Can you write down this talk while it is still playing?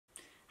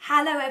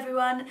Hello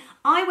everyone,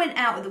 I went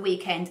out at the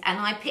weekend and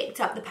I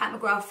picked up the Pat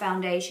McGrath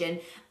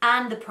foundation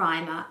and the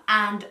primer,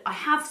 and I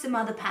have some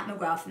other Pat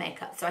McGrath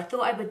makeup, so I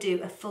thought I would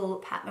do a full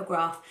Pat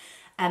McGrath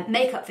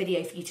makeup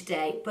video for you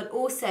today, but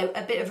also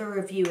a bit of a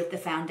review of the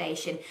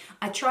foundation.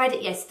 I tried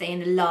it yesterday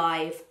in a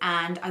live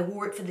and I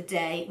wore it for the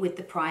day with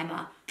the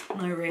primer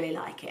and I really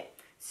like it.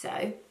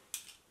 So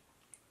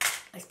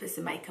let's put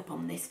some makeup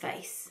on this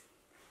face.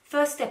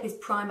 First step is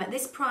primer.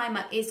 This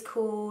primer is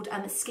called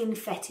Skin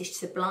Fetish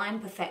Sublime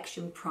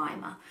Perfection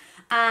Primer,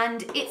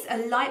 and it's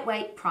a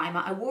lightweight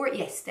primer. I wore it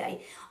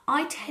yesterday.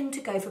 I tend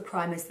to go for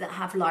primers that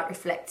have light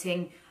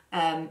reflecting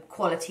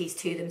qualities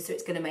to them, so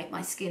it's going to make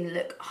my skin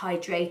look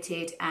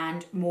hydrated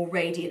and more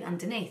radiant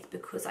underneath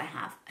because I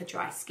have a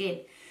dry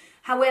skin.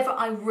 However,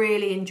 I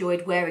really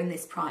enjoyed wearing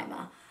this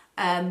primer.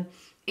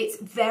 It's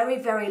very,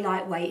 very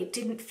lightweight. It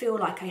didn't feel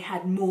like I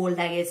had more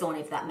layers on,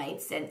 if that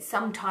made sense.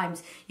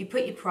 Sometimes you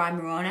put your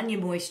primer on and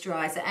your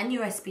moisturiser and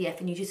your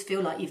SPF and you just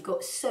feel like you've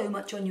got so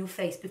much on your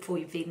face before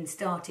you've even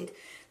started.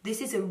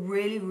 This is a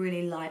really,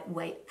 really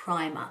lightweight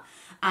primer,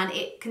 and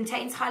it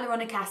contains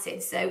hyaluronic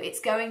acid, so it's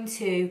going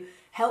to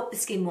help the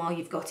skin while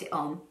you've got it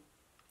on.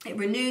 It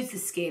renews the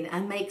skin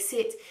and makes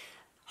it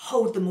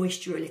hold the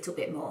moisture a little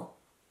bit more,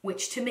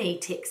 which to me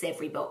ticks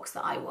every box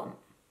that I want.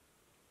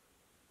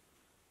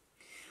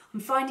 I'm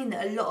finding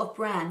that a lot of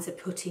brands are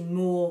putting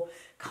more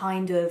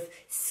kind of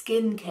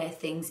skincare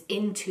things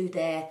into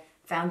their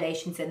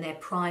foundations and their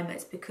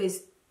primers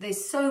because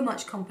there's so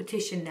much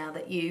competition now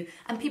that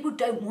and people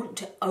don't want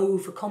to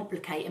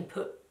overcomplicate and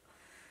put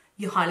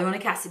your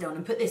hyaluronic acid on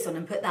and put this on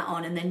and put that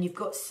on, and then you've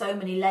got so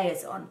many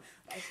layers on.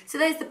 So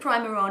there's the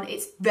primer on.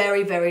 It's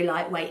very, very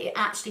lightweight. It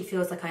actually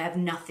feels like I have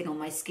nothing on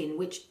my skin,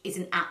 which is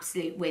an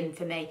absolute win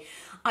for me.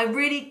 I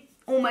really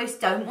almost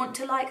don't want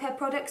to like her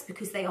products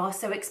because they are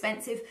so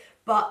expensive,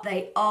 but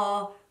they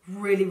are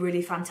really,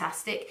 really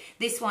fantastic.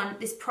 This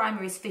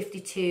primer is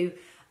 £52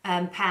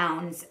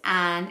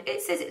 and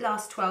it says it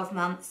lasts 12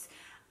 months.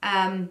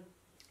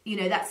 You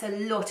know, that's a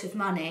lot of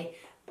money,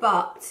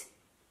 but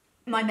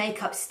my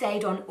makeup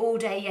stayed on all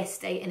day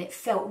yesterday and it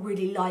felt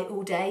really light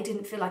all day.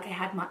 Didn't feel like I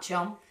had much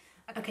on.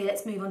 Okay,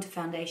 let's move on to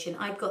foundation.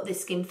 I've got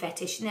this Skin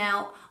Fetish.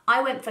 Now,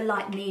 I went for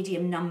light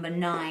medium number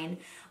 9.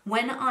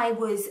 When I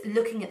was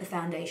looking at the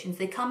foundations,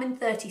 they come in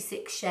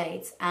 36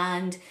 shades,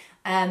 and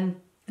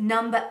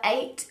number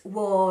 8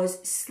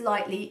 was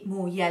slightly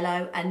more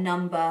yellow and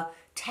number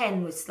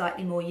 10 was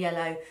slightly more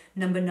yellow.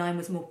 Number 9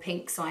 was more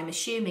pink, so I'm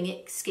assuming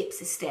it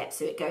skips a step,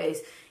 so it goes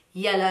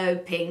yellow,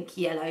 pink,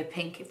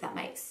 if that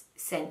makes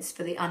sense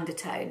for the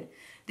undertone.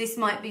 This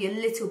might be a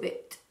little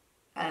bit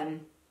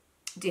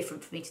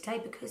different for me today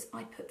because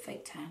I put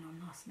fake tan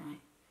on last night,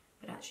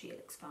 but actually it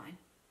looks fine.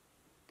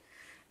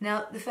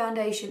 Now, the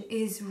foundation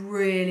is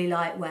really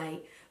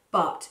lightweight,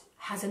 but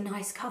has a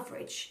nice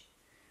coverage,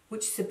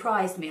 which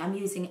surprised me. I'm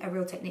using a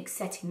Real Techniques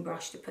setting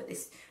brush to put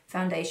this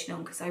foundation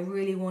on because I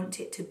really want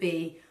it to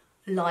be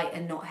light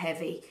and not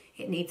heavy.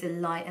 It needs a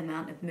light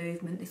amount of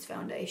movement, this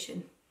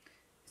foundation.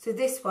 So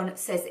this one, it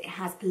says it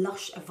has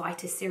Lush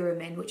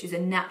Vitaceramine, which is a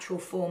natural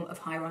form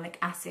of hyaluronic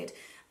acid,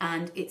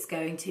 and it's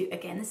going to,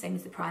 again, the same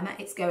as the primer,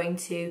 it's going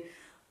to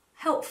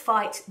help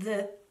fight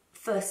the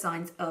first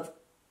signs of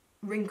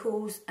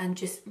wrinkles and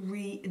just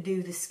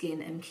redo the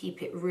skin and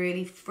keep it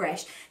really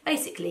fresh.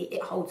 Basically,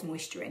 it holds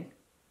moisture in.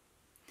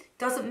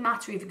 Doesn't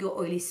matter if you've got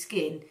oily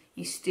skin,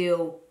 you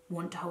still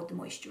want to hold the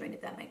moisture in, if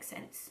that makes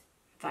sense.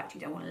 In fact,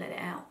 you don't want to let it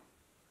out.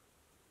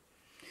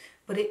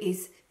 But it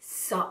is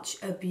such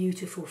a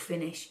beautiful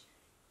finish.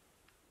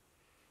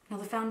 Now,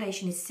 the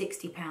foundation is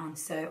 £60,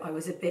 so I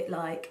was a bit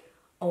like,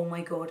 oh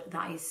my God,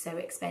 that is so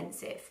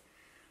expensive.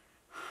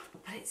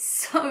 But it's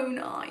so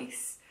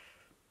nice.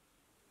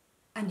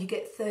 And you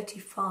get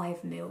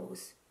 35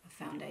 mils of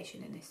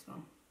foundation in this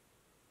one.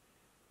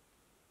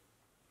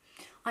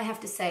 I have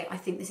to say, I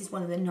think this is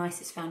one of the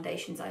nicest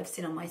foundations I've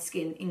seen on my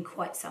skin in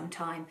quite some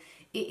time.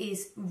 It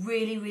is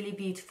really, really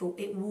beautiful.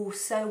 It wore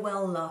so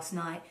well last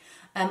night.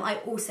 I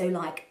also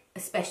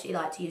especially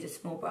like to use a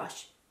small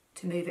brush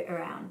to move it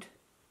around.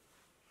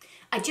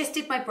 I just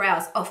did my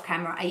brows off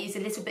camera. I used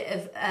a little bit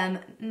of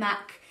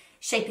MAC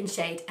Shape and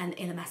Shade and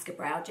illimasqua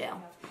brow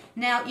gel.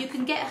 Now, you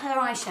can get her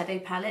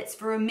eyeshadow palettes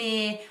for a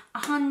mere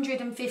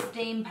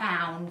 £115.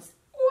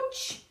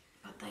 Ouch!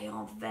 But they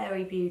are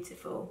very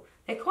beautiful.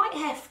 They're quite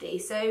hefty,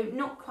 so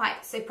not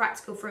quite so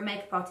practical for a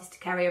makeup artist to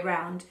carry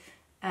around.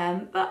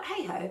 But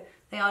hey ho,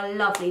 they are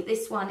lovely.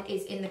 This one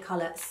is in the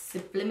colour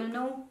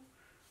Subliminal.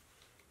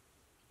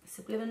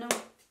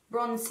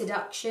 Bronze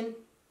Seduction.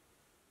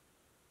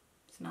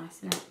 It's nice,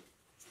 isn't it?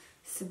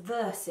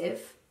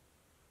 Subversive,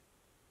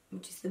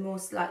 which is the more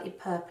slightly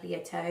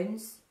purplier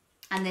tones.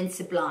 And then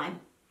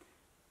Sublime.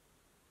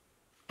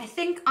 I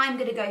think I'm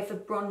going to go for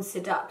Bronze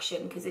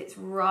Seduction because it's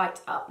right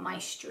up my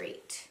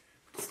street.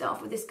 Start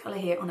off with this colour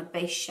here on a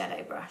base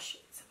shadow brush.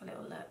 Let's have a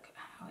little look at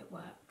how it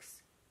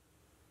works.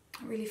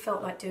 I really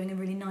felt like doing a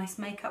really nice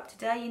makeup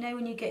today. You know,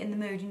 when you get in the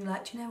mood and you're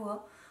like, do you know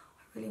what?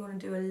 I really want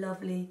to do a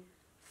lovely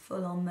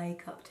full-on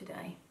makeup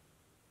today.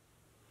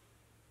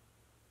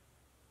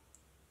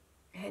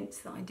 hence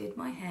that I did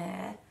my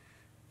hair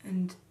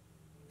and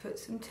put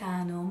some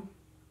tan on.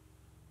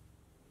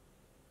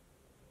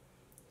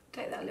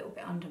 Take that a little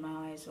bit under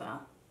my eye as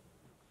well.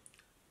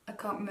 I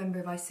can't remember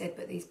if I said,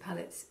 but these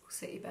palettes will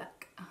set you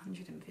back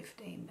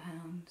 £115.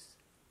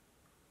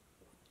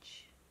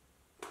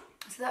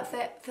 So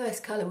that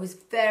first colour was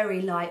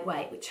very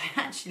lightweight, which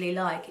I actually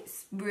like.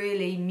 It's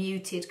really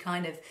muted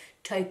kind of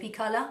taupey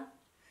colour.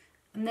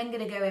 I'm then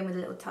going to go in with a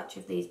little touch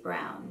of these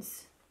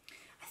browns.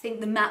 I think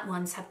the matte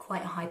ones have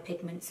quite a high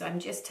pigment, so I'm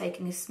just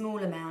taking a small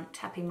amount,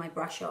 tapping my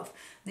brush off.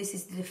 This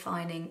is the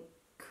defining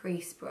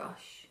crease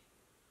brush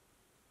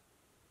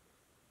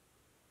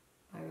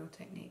by Real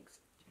Techniques.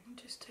 I'll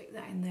just take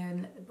that in there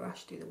and let the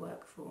brush do the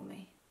work for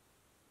me.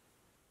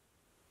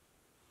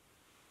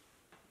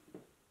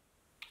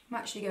 I'm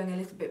actually going a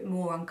little bit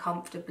more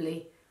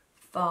uncomfortably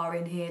far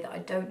in here that I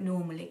don't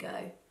normally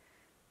go,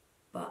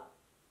 but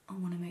I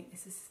want to make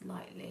this a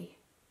slightly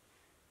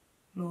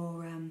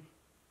more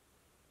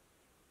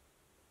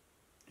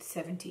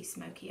 70s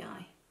smoky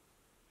eye.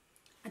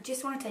 I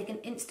just want to take an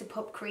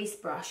Instapop crease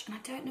brush, and I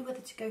don't know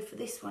whether to go for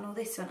this one or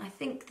this one. I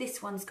think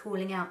this one's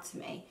calling out to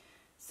me,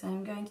 so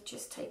I'm going to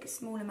just take a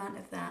small amount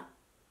of that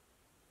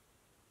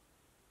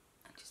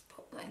and just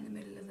pop that in the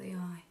middle of the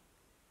eye,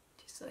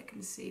 just so I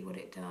can see what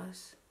it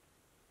does.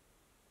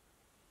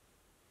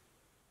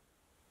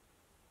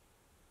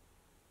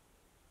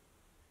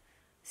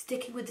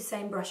 Sticking with the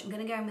same brush, I'm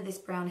going to go in with this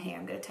brown here.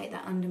 I'm going to take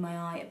that under my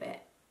eye a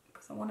bit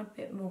because I want a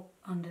bit more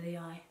under the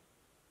eye.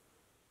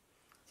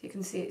 So you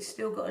can see it's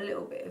still got a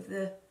little bit of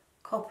the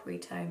coppery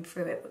tone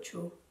through it, which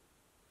will,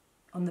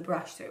 on the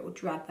brush, so it will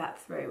drag that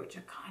through, which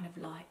I kind of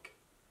like.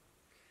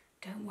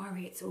 Don't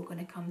worry, it's all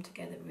going to come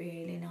together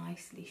really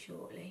nicely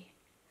shortly.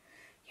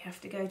 You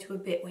have to go to a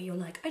bit where you're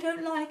like, I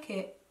don't like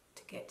it,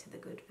 to get to the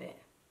good bit,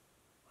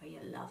 where you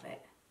love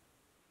it.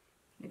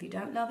 And if you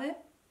don't love it,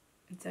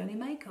 it's only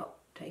makeup.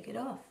 Take it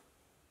off.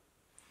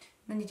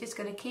 Then you're just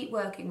going to keep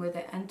working with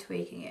it and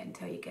tweaking it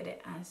until you get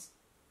it as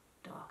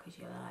dark as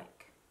you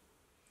like.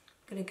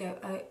 I'm going to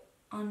go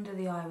under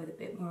the eye with a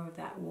bit more of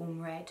that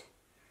warm red,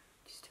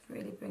 just to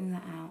really bring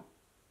that out.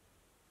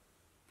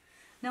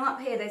 Now up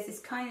here there's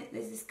this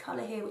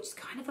colour here which is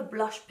kind of a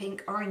blush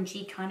pink,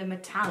 orangey kind of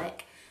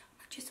metallic.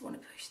 I just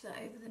want to push that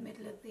over the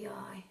middle of the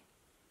eye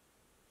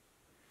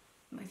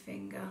with my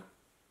finger.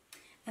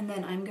 And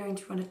then I'm going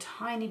to run a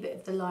tiny bit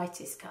of the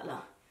lightest colour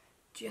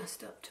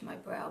just up to my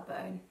brow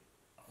bone.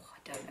 Oh,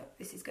 I don't know if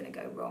this is going to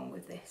go wrong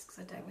with this because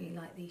I don't really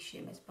like these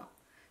shimmers, but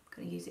I'm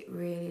going to use it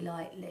really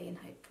lightly and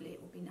hopefully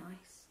it will be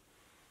nice.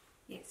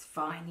 Yeah, it's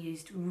fine,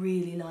 used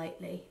really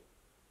lightly.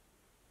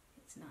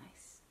 It's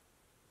nice.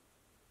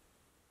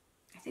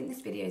 I think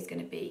this video is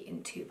going to be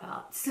in 2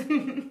 parts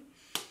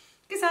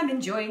because I'm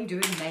enjoying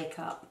doing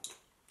makeup.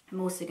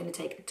 I'm also going to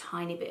take a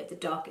tiny bit of the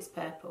darkest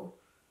purple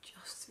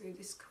just through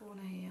this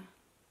corner here.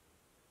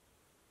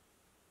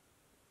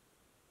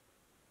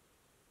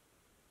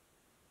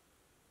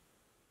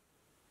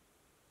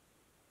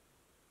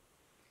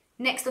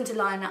 Next onto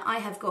liner, I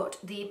have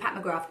got the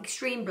McGrath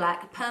Extreme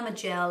Black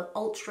PermaGel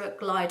Ultra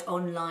Glide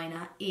On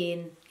Liner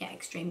in,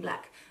 Extreme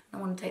Black. I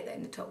want to take that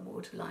in the top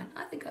waterline.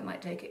 I think I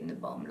might take it in the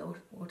bottom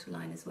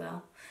waterline as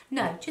well.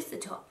 No, just the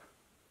top.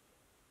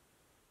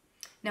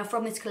 Now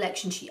from this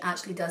collection, she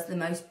actually does the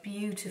most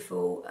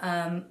beautiful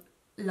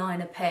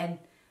liner pen,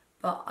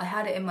 but I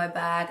had it in my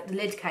bag, the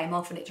lid came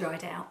off and it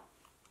dried out.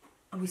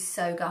 I was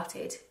so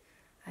gutted.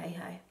 Hey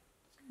ho.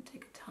 I'm going to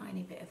take a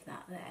tiny bit of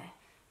that there.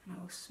 And I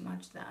will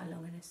smudge that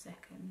along in a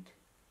second.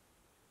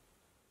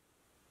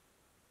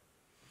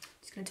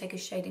 Just going to take a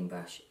shading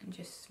brush and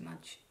just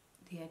smudge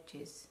the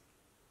edges.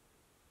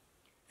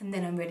 And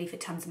then I'm ready for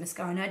tons of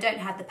mascara. Now I don't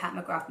have the Pat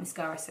McGrath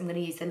mascara, so I'm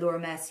going to use the Laura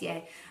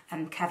Mercier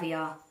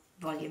Caviar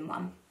Volume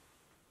 1.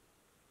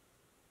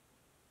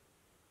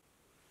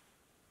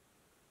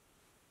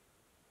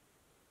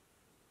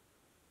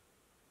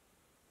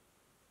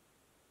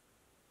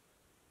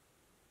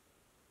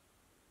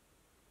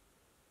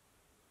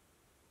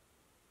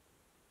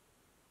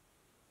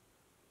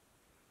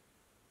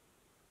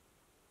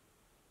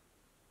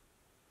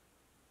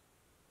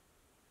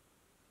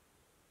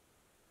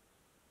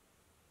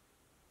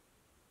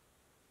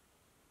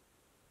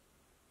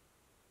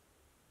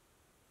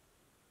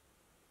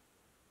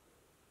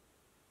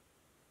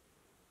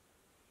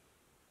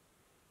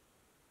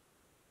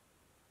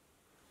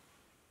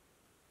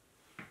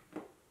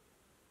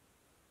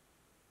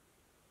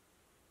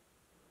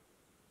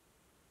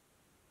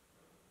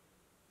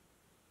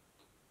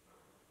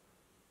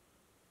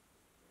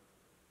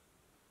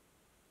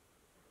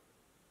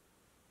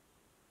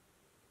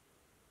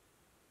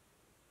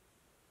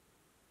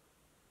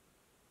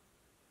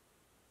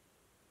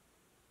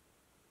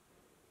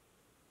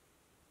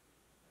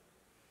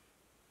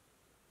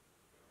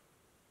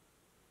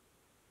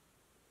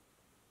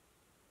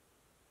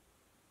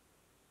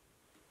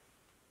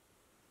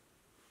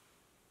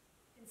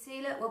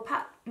 Concealer, well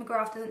Pat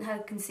McGrath doesn't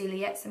have concealer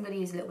yet, so I'm going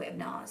to use a little bit of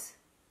Nars.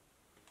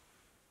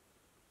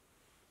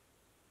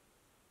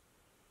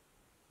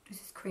 This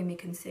is creamy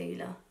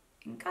concealer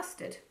in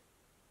custard.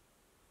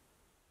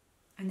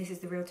 And this is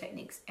the Real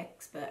Techniques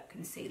Expert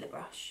Concealer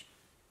Brush.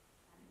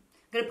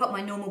 I'm going to put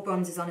my normal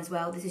bronzers on as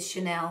well. This is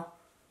Chanel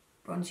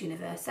Bronze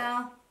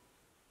Universal.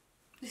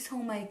 This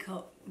whole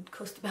makeup would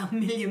cost about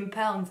 £1 million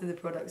for the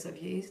products I've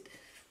used.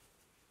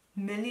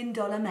 $1 million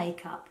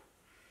makeup.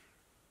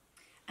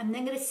 I'm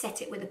then going to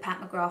set it with a Pat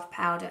McGrath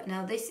powder.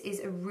 Now this is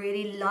a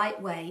really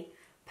lightweight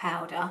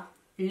powder,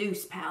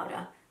 loose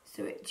powder,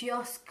 so it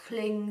just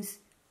clings,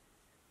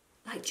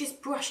 like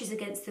just brushes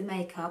against the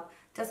makeup,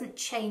 doesn't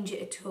change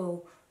it at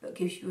all, but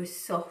gives you a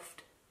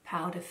soft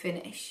powder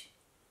finish.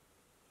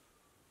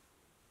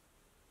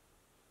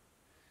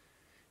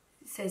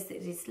 It says that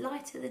it is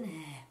lighter than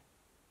air.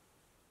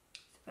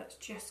 So that's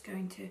just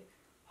going to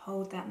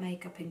hold that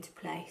makeup into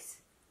place.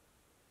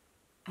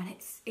 And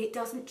it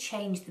doesn't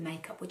change the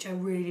makeup, which I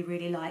really,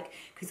 really like,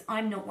 because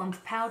I'm not one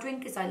for powdering,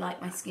 because I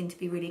like my skin to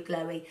be really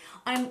glowy.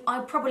 I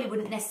probably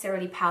wouldn't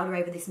necessarily powder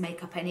over this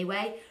makeup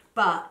anyway,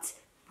 but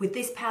with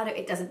this powder,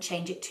 it doesn't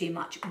change it too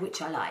much,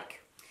 which I like.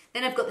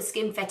 Then I've got the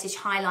Skin Fetish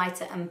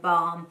highlighter and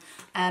balm.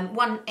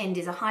 One end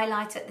is a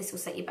highlighter. This will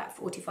set you back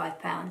 £45.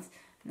 And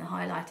the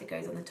highlighter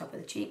goes on the top of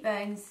the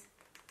cheekbones.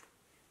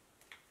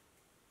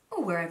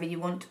 Or wherever you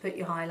want to put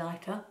your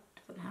highlighter.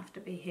 Doesn't have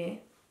to be here.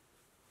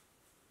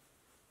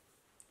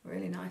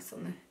 Really nice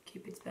on the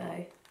Cupid's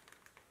bow.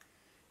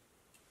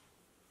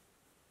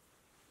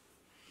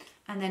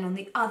 And then on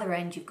the other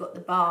end you've got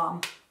the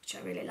balm, which I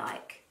really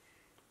like.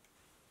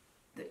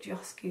 That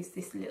just gives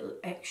this little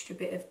extra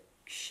bit of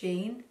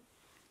sheen.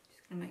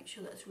 Just going to make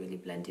sure that's really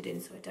blended in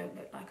so I don't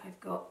look like I've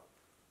got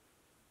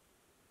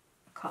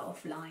a cut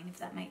off line, if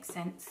that makes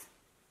sense.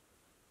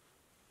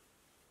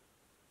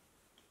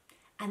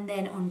 And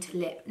then onto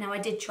lip. Now I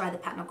did try the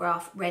Pat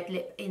McGrath Red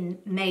Lip in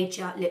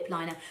Major Lip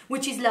Liner,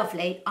 which is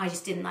lovely. I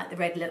just didn't like the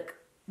red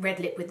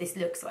lip with this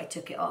look, so I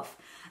took it off.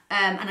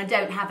 And I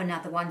don't have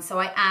another one, so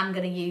I am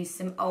going to use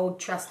some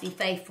old trusty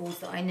faithfuls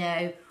that I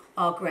know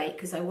are great,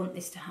 because I want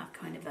this to have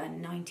kind of a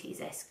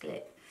 90s-esque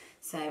lip.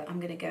 So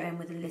I'm going to go in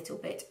with a little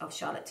bit of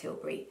Charlotte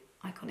Tilbury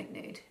Iconic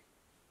Nude.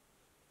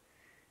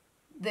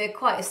 They're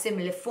quite a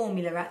similar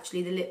formula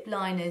actually, the lip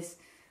liners.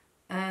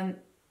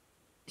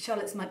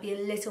 Charlotte's might be a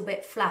little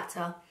bit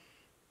flatter,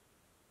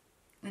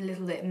 a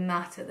little bit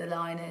matter, the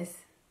liners.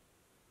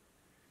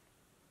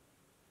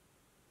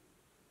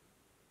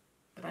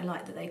 But I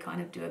like that they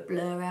kind of do a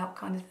blur out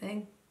kind of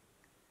thing.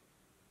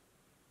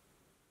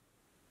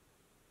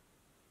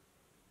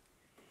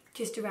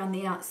 Just around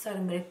the outside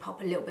I'm going to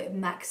pop a little bit of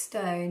MAC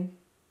Stone.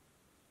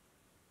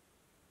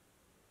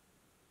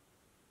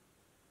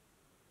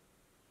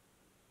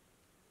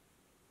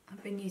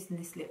 I've been using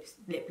this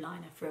lip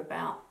liner for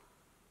about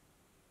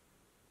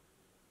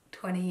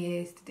 20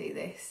 years to do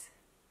this.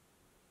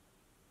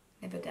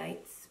 Never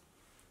dates.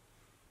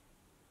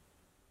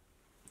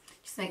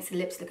 Just makes the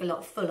lips look a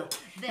lot fuller.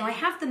 Now I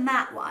have the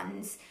matte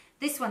ones.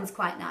 This one's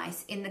quite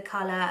nice in the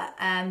colour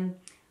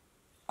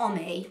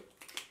Omi,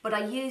 but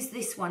I use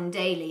this one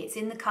daily. It's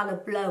in the colour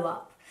Blow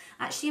Up.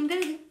 Actually I'm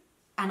going to,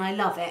 and I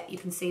love it. You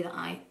can see that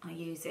I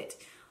use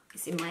it.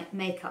 It's in my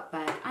makeup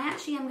bag. I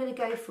actually am going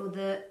to go for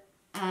the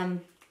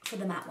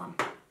matte one.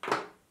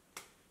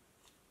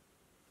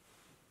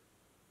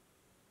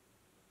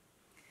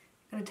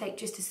 I'm going to take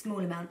just a small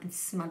amount and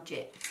smudge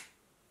it.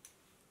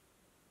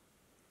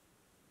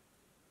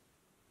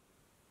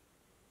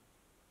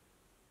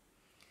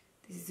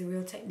 This is the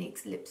Real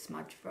Techniques lip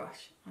smudge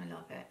brush. I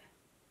love it.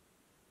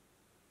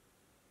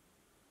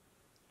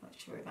 Not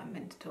sure if I'm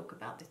meant to talk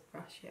about this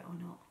brush yet or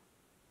not.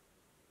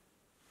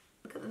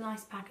 Look at the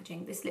nice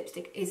packaging. This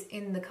lipstick is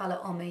in the colour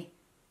Omi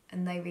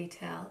and they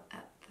retail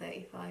at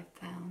 £35.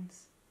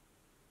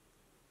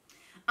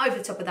 Over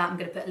the top of that I'm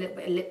going to put a little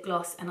bit of lip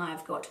gloss, and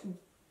I've got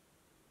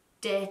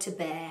Dare to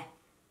Bear.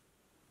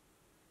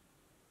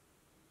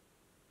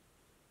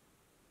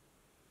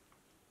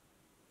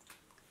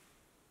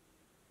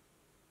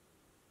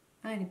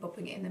 Only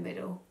popping it in the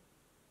middle.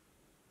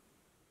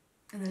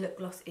 And the lip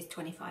gloss is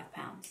 £25.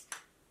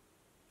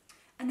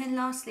 And then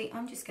lastly,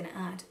 I'm just going to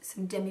add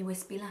some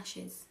demi-wispy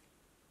lashes.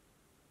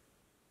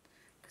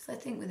 Because I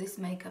think with this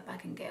makeup I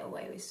can get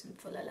away with some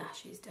fuller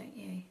lashes, don't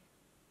you?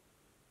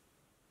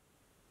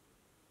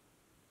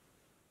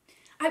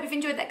 I hope you've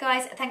enjoyed that,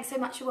 guys. Thanks so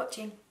much for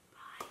watching.